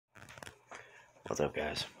What's up,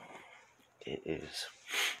 guys? It is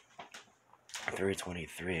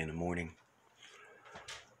 3:23 in the morning.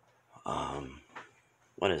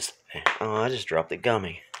 What is today? Oh, I just dropped a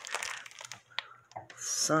gummy.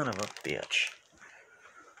 Son of a bitch.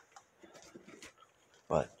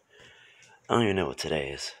 But I don't even know what today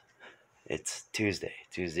is. It's Tuesday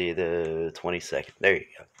the 22nd. There you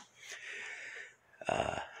go.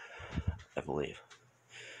 I believe.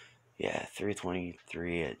 Yeah,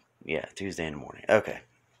 3:23. Tuesday in the morning. Okay.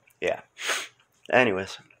 Yeah.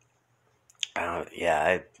 Anyways, I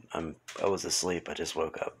was asleep. I just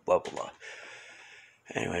woke up. Blah blah blah.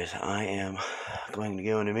 Anyways, I am going to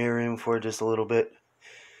go in the mirror room for just a little bit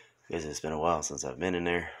because it's been a while since I've been in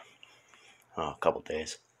there. A couple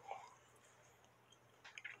days.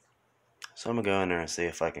 So I'm gonna go in there and see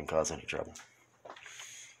if I can cause any trouble.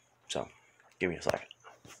 So, give me a second.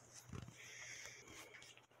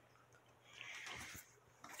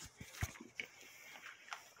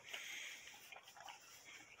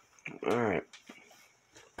 Alright.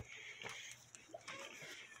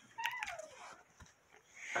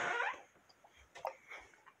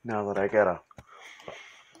 Now that I got a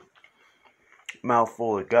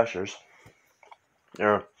mouthful of gushers,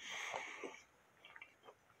 or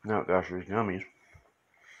not gushers, gummies.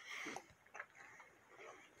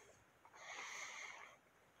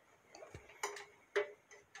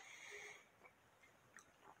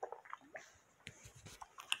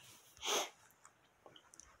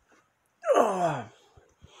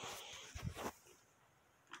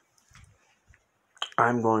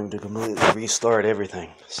 I'm going to completely restart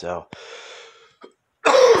everything. So,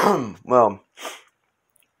 well,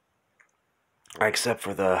 except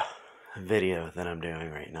for the video that I'm doing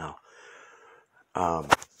right now. I'm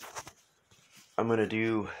gonna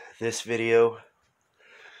do this video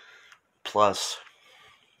plus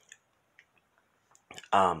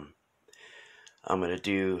I'm gonna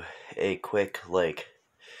do a quick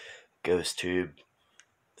ghost tube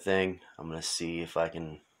thing. I'm gonna see if I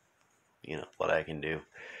can, what I can do,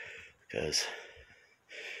 because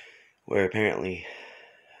we're apparently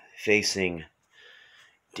facing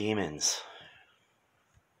demons,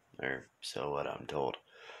 or so what I'm told.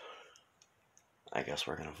 I guess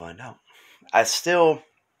we're gonna find out. I still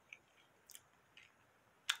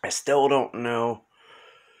don't know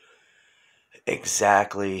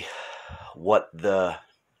exactly what the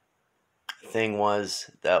thing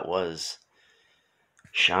was that was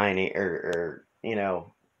shiny or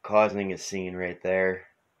causing a scene right there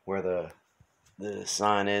where the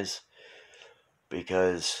sign is,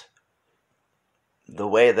 because the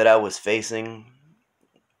way that I was facing,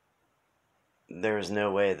 there was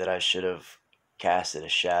no way that I should have casted a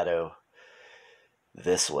shadow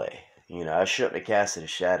this way. I shouldn't have casted a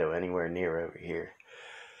shadow anywhere near over here.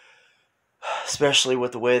 Especially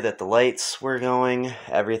with the way that the lights were going.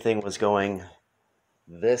 Everything was going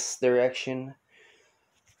this direction.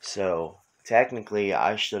 So, technically,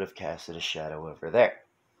 I should have casted a shadow over there.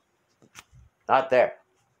 Not there.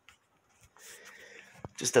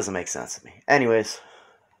 Just doesn't make sense to me. Anyways,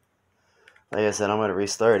 like I said, I'm going to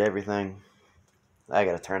restart everything. I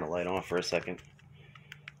got to turn the light on for a second.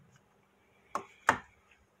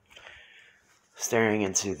 Staring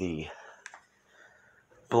into the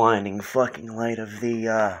blinding fucking light of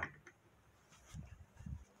the,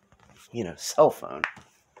 cell phone.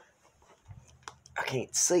 I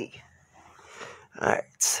can't see. Alright,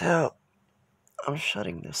 so I'm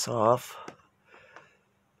shutting this off.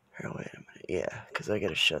 Here, wait a minute. Yeah, because I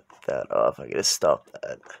gotta shut that off. I gotta stop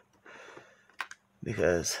that.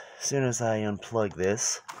 Because as soon as I unplug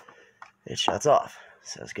this, it shuts off. It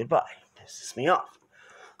says goodbye. It pisses me off.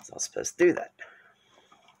 It's not supposed to do that.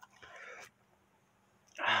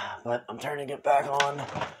 But I'm turning it back on.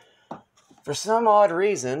 For some odd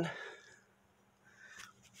reason,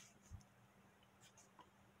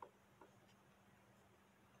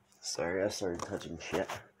 sorry, I started touching shit.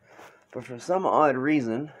 But for some odd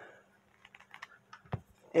reason,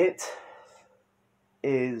 it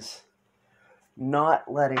is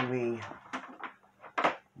not letting me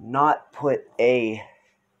not put a...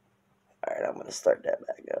 Alright, I'm going to start that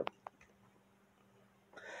back up.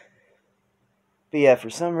 But yeah, for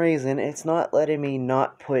some reason, it's not letting me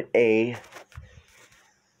not put a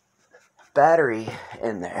battery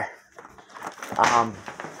in there.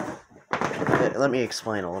 Let me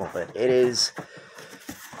explain a little bit. It is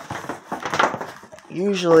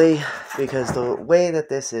usually, because the way that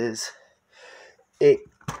this is, it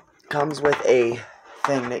comes with a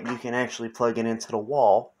thing that you can actually plug it into the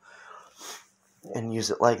wall and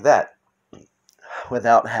use it like that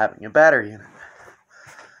without having a battery in it.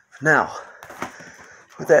 Now,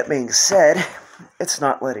 with that being said, it's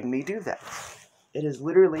not letting me do that. It is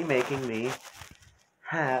literally making me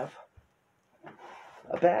have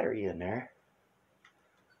a battery in there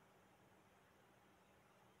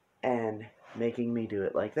and making me do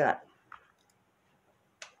it like that.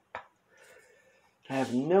 I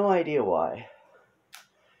have no idea why,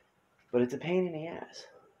 but it's a pain in the ass.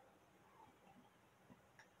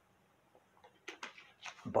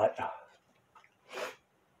 But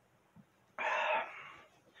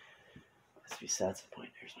that's besides the point.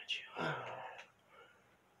 There's my chew.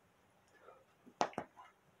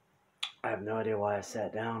 I have no idea why I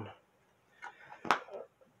sat down.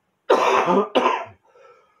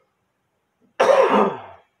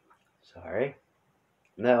 Sorry.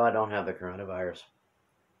 No, I don't have the coronavirus.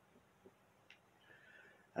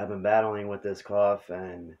 I've been battling with this cough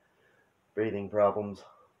and breathing problems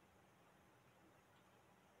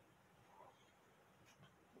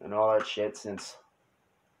and all that shit since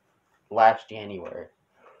last January.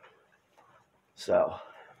 So,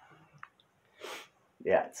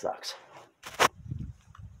 yeah, it sucks.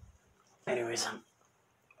 Anyways, I'm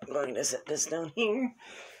going to set this down here.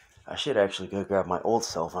 I should actually go grab my old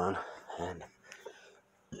cell phone and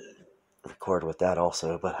record with that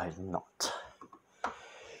also, but I'm not.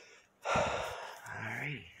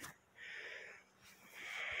 Alrighty.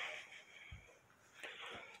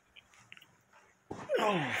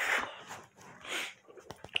 Oh.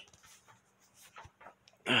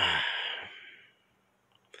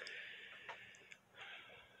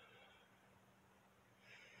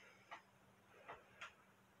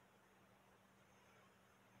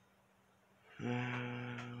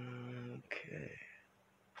 Okay.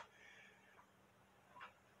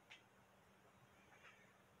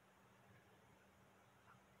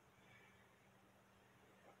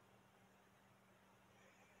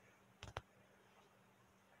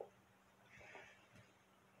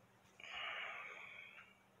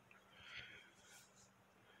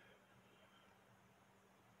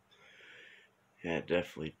 Yeah,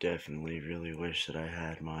 definitely really wish that I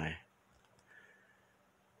had my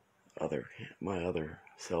other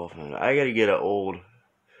cell phone. I gotta get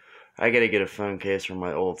a phone case for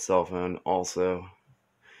my old cell phone also.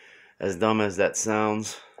 As dumb as that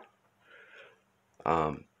sounds,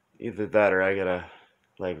 either that or I gotta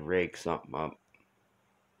like rake something up,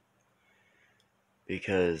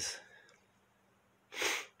 because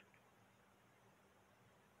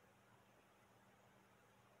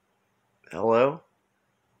hello?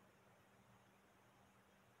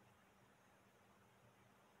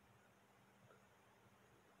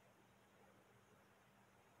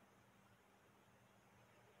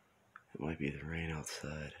 It might be the rain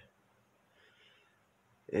outside.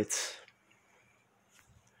 It's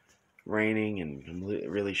raining and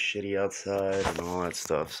really shitty outside and all that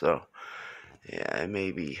stuff, so yeah, it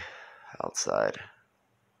may be outside.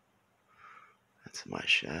 That's my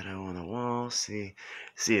shadow on the wall. See,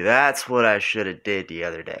 that's what I should have did the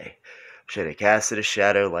other day. Should have casted a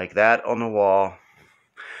shadow like that on the wall,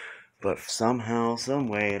 but somehow, some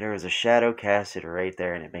way, there was a shadow casted right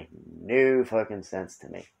there, and it made no fucking sense to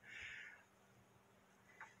me.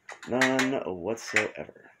 None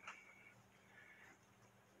whatsoever.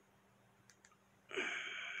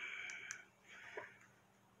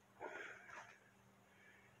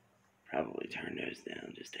 Probably turn those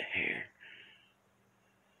down just a hair.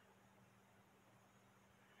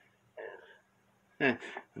 I'm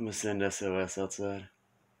gonna send SOS outside.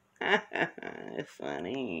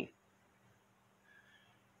 Funny.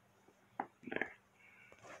 There.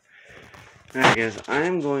 Alright guys,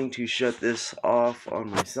 I'm going to shut this off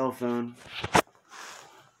on my cell phone.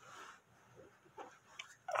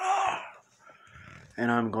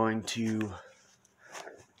 And I'm going to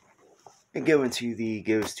go into the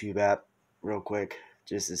GhostTube app real quick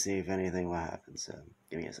just to see if anything will happen. So,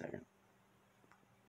 give me a second.